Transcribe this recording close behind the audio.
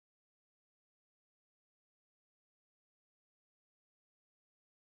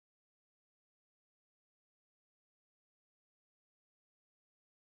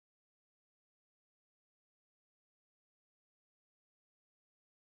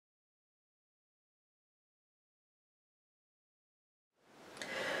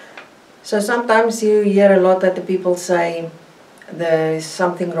So sometimes you hear a lot that the people say there is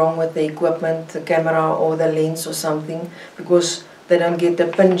something wrong with the equipment, the camera or the lens or something, because they don't get the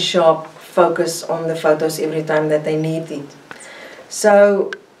pin sharp focus on the photos every time that they need it.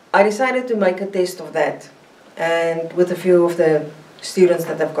 So I decided to make a test of that, and with a few of the students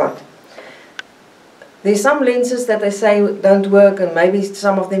that I've got. There's some lenses that they say don't work, and maybe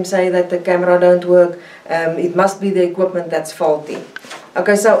some of them say that the camera don't work. It must be the equipment that's faulty.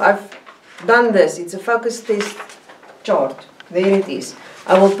 Okay, so I've done this. It's a focus test chart. There it is.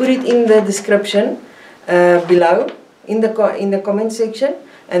 I will put it in the description below, in the comment section,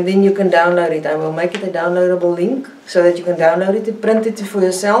 and then you can download it. I will make it a downloadable link so that you can download it, print it for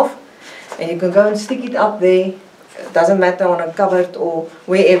yourself, and you can go and stick it up there. It doesn't matter, on a cupboard or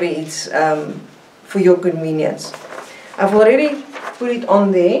wherever it's for your convenience. I've already put it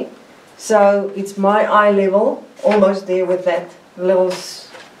on there, so it's my eye level, almost there with that little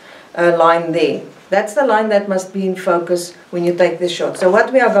line there. That's the line that must be in focus when you take this shot. So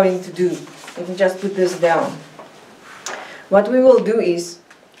what we are going to do, let me just put this down. What we will do is,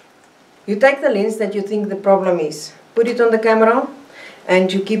 you take the lens that you think the problem is, put it on the camera,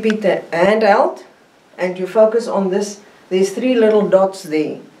 and you keep it hand out, and you focus on this. There's 3 little dots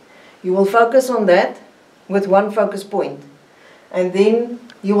there. You will focus on that with one focus point, and then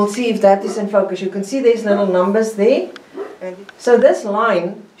you will see if that is in focus. You can see there's little numbers there. So this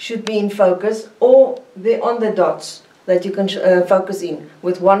line should be in focus, or on the dots that you can focus in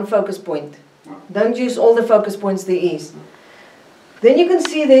with one focus point. Don't use all the focus points there is. Then you can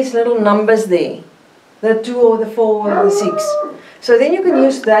see there's little numbers there, the 2 or the 4 or the 6. So then you can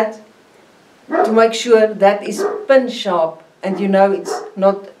use that to make sure that is pin sharp, and you know it's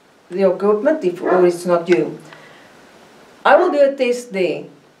not the equipment or it's not you. I will do a test there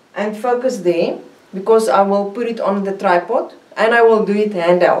and focus there, because I will put it on the tripod, and I will do it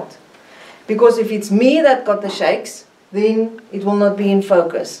handheld. Because if it's me that got the shakes, then it will not be in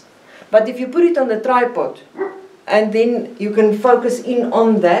focus. But if you put it on the tripod, and then you can focus in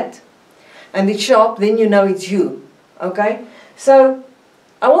on that, and it's sharp, then you know it's you. Okay? So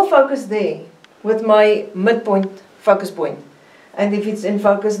I will focus there with my midpoint focus point. And if it's in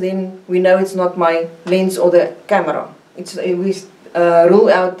focus, then we know it's not my lens or the camera. We rule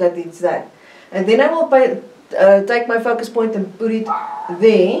out that it's that. And then I will take my focus point and put it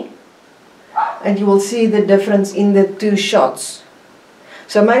there, and you will see the difference in the 2 shots.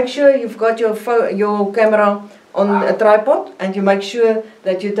 So make sure you've got your camera on a tripod, and you make sure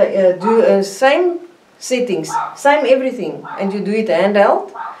that you do same settings, same everything, and you do it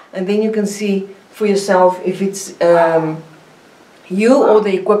handheld, and then you can see for yourself if it's you or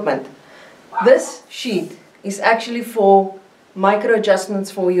the equipment. This sheet is actually for micro adjustments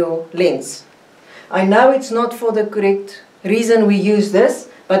for your lens. I know it's not for the correct reason we use this,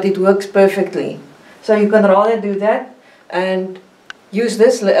 but it works perfectly. So you can rather do that and use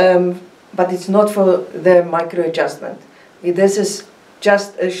this, but it's not for the micro adjustment. This is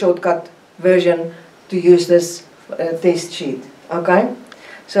just a shortcut version to use this test sheet. Okay?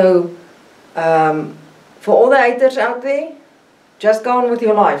 So for all the haters out there, just go on with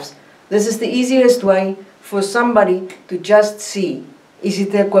your lives. This is the easiest way for somebody to just see, is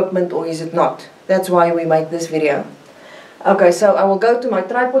it the equipment or is it not? That's why we make this video. Okay, so I will go to my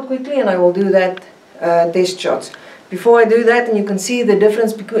tripod quickly, and I will do that test shots. Before I do that, and you can see the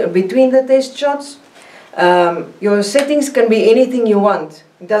difference between the test shots, your settings can be anything you want.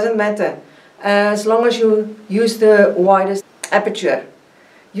 It doesn't matter. As long as you use the widest aperture.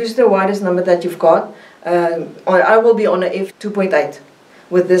 Use the widest number that you've got. I will be on a f2.8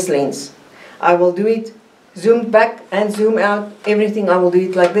 with this lens. I will do it zoom back and zoom out, everything. I will do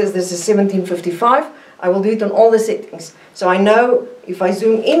it like this. This is 1755. I will do it on all the settings. So I know if I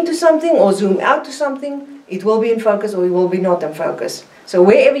zoom into something or zoom out to something, it will be in focus or it will be not in focus. So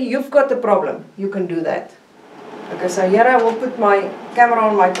wherever you've got the problem, you can do that. Okay, so here I will put my camera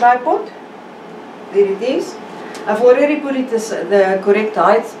on my tripod. There it is. I've already put it the correct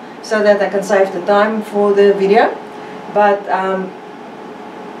height so that I can save the time for the video. But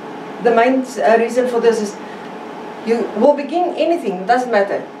the main reason for this is you will begin anything, it doesn't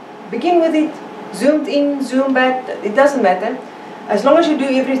matter. Begin with it, zoomed in, zoom back, it doesn't matter. As long as you do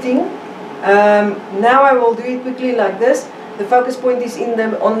everything. Now I will do it quickly like this. The focus point is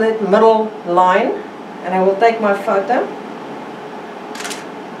on the middle line, and I will take my photo.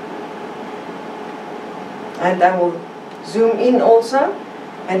 And I will zoom in also,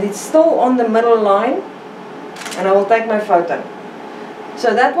 and it's still on the middle line, and I will take my photo.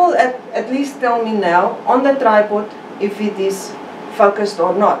 So that will at least tell me now on the tripod if it is focused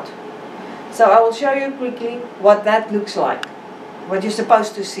or not. So I will show you quickly what that looks like, what you're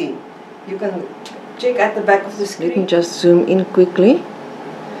supposed to see. you can check at the back of the screen. Let me just zoom in quickly.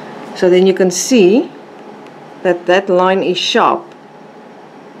 So then you can see that that line is sharp.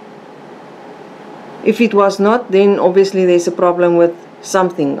 If it was not, then obviously there's a problem with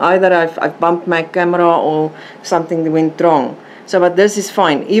something. Either I've bumped my camera or something went wrong. So, but this is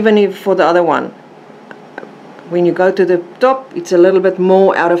fine. Even if for the other one, when you go to the top, it's a little bit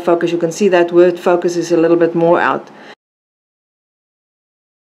more out of focus. You can see that word focus is a little bit more out.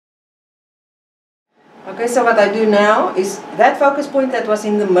 Okay, so what I do now is that focus point that was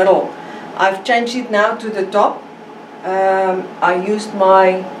in the middle, I've changed it now to the top. I used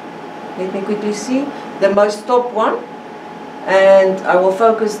my, let me quickly see, the most top one, and I will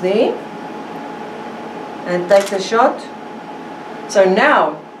focus there and take the shot. So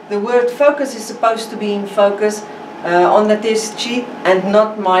now the word focus is supposed to be in focus on the test sheet and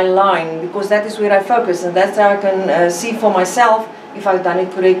not my line, because that is where I focus, and that's how I can see for myself if I've done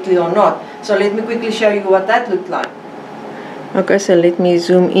it correctly or not. So let me quickly show you what that looked like. Okay, so let me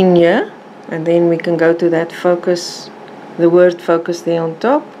zoom in here, and then we can go to that focus, the word focus there on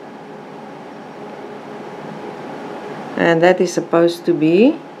top. And that is supposed to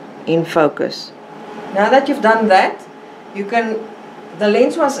be in focus. Now that you've done that, you can, the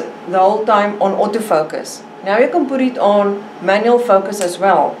lens was the whole time on autofocus. Now you can put it on manual focus as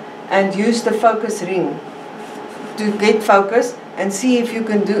well and use the focus ring to get focus and see if you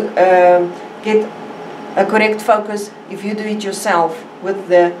can do get a correct focus if you do it yourself with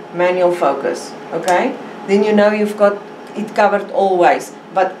the manual focus. Okay, then you know you've got it covered all ways,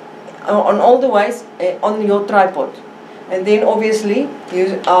 but on all the ways on your tripod. And then obviously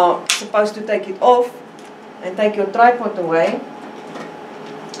you are supposed to take it off and take your tripod away,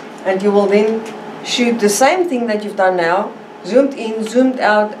 and you will then shoot the same thing that you've done now, zoomed in, zoomed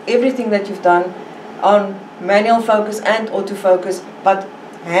out, everything that you've done on manual focus and autofocus, but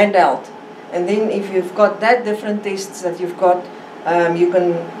handheld. And then if you've got that different tests that you've got, you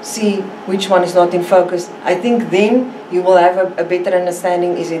can see which one is not in focus. I think then you will have a better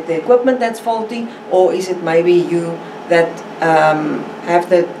understanding, is it the equipment that's faulty, or is it maybe you that have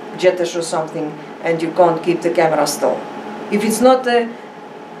the jitters or something and you can't keep the camera still. If it's not the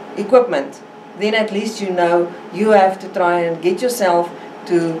equipment, then at least you know you have to try and get yourself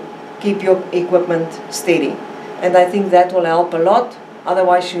to keep your equipment steady. And I think that will help a lot.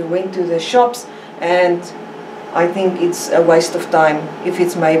 Otherwise you went to the shops, and I think it's a waste of time if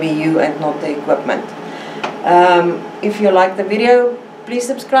it's maybe you and not the equipment. If you like the video, please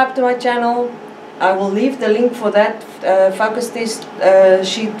subscribe to my channel. I will leave the link for that focus test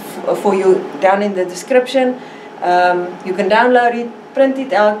sheet for you down in the description. You can download it, print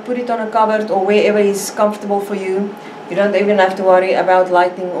it out, put it on a cupboard or wherever is comfortable for you. You don't even have to worry about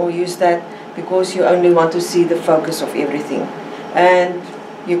lighting or use that, because you only want to see the focus of everything. And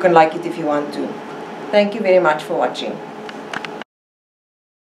you can like it if you want to. Thank you very much for watching.